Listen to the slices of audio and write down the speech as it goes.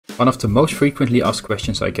One of the most frequently asked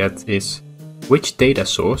questions I get is, which data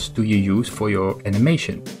source do you use for your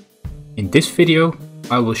animation? In this video,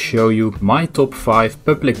 I will show you my top 5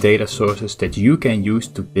 public data sources that you can use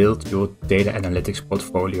to build your data analytics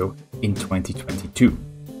portfolio in 2022.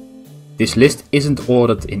 This list isn't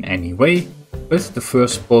ordered in any way, but the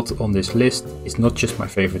first spot on this list is not just my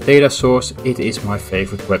favorite data source, it is my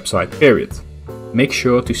favorite website, period. Make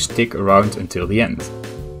sure to stick around until the end.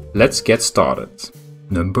 Let's get started.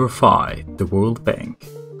 Number 5. The World Bank.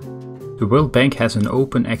 The World Bank has an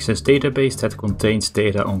open access database that contains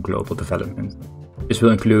data on global development. This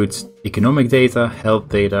will include economic data, health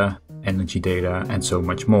data, energy data, and so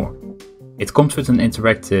much more. It comes with an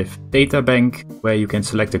interactive data bank where you can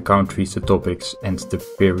select the countries, the topics, and the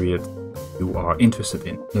period you are interested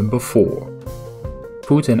in. Number 4.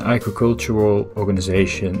 Food and Agricultural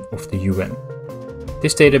Organization of the UN.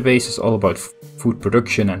 This database is all about food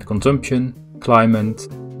production and consumption, climate,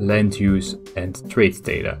 land use, and trade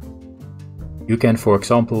data. You can, for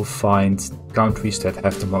example, find countries that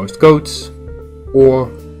have the most goats or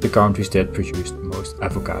the countries that produce the most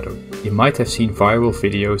avocado. You might have seen viral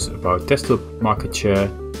videos about desktop market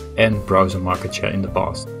share and browser market share in the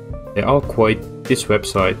past. They all quote this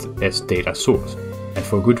website as data source, and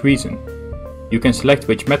for good reason. You can select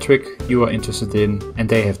which metric you are interested in, and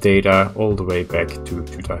they have data all the way back to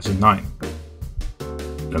 2009.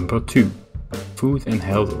 Number 2. Food and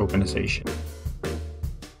Health Organization.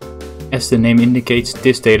 As the name indicates,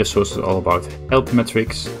 this data source is all about health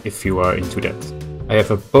metrics if you are into that. I have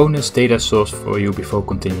a bonus data source for you before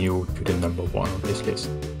continue to the number 1 on this list.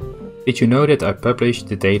 Did you know that I publish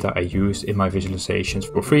the data I use in my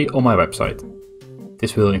visualizations for free on my website?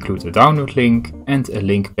 This will include a download link and a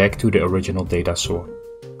link back to the original data source.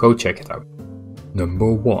 Go check it out.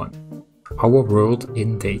 Number 1. Our World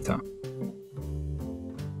in Data.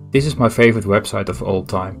 This is my favorite website of all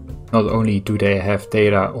time. Not only do they have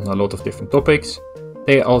data on a lot of different topics,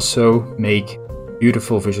 they also make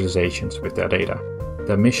beautiful visualizations with their data.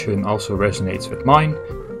 Their mission also resonates with mine.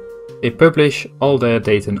 They publish all their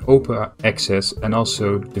data in open access, and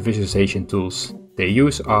also the visualization tools they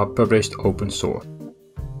use are published open source.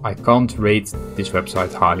 I can't rate this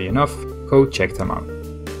website highly enough. Go check them out.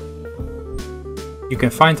 You can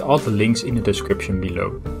find all the links in the description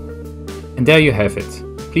below. And there you have it.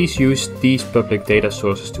 Please use these public data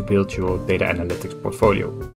sources to build your data analytics portfolio.